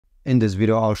In this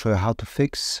video, I'll show you how to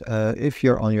fix if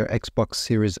you're on your Xbox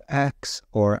Series X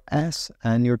or S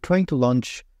and you're trying to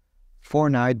launch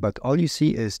Fortnite, but all you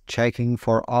see is checking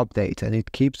for update and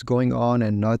it keeps going on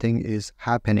and nothing is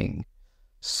happening.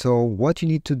 So what you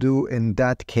need to do in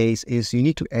that case is you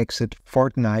need to exit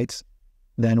Fortnite.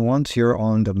 Then once you're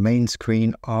on the main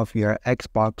screen of your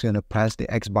Xbox, you're going to press the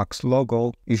Xbox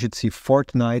logo. You should see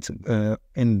Fortnite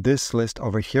in this list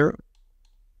over here.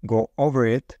 Go over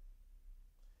it.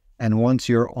 And once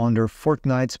you're under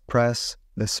Fortnite, press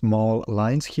the small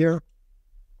lines here.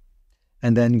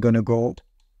 And then you're going to go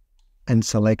and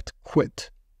select quit,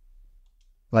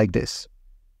 like this.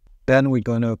 Then we're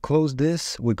going to close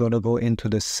this. We're going to go into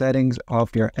the settings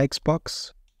of your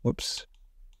Xbox. Whoops.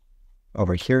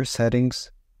 Over here,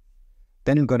 settings.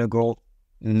 Then you're going to go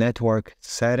network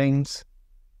settings.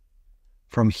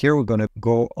 From here, we're going to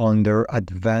go under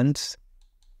advanced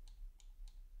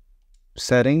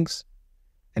settings.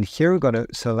 And here we're going to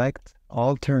select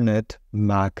alternate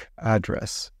MAC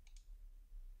address.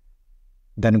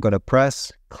 Then I'm going to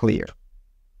press clear.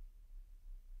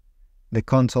 The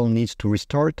console needs to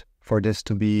restart for this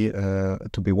to be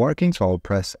working. So I'll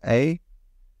press A.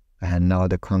 And now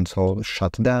the console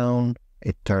shut down.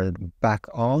 It turned back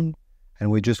on.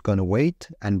 And we're just going to wait.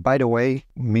 And by the way,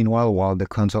 meanwhile, while the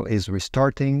console is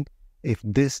restarting, if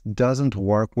this doesn't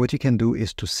work, what you can do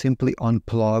is to simply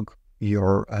unplug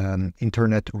your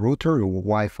internet router, your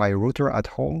Wi-Fi router at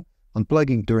home,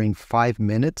 unplugging during 5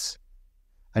 minutes,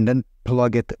 and then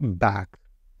plug it back.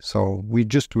 So we're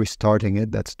just restarting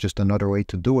it. That's just another way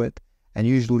to do it. And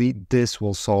usually this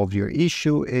will solve your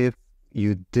issue if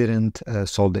you didn't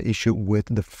solve the issue with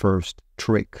the first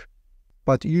trick.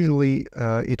 But usually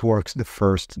it works the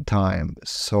first time.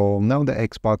 So now the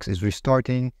Xbox is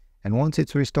restarting. And once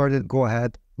it's restarted, go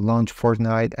ahead, launch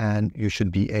Fortnite, and you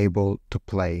should be able to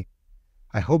play.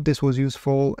 I hope this was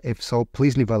useful. If so,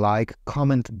 please leave a like,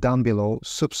 comment down below,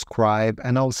 subscribe,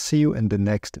 and I'll see you in the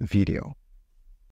next video.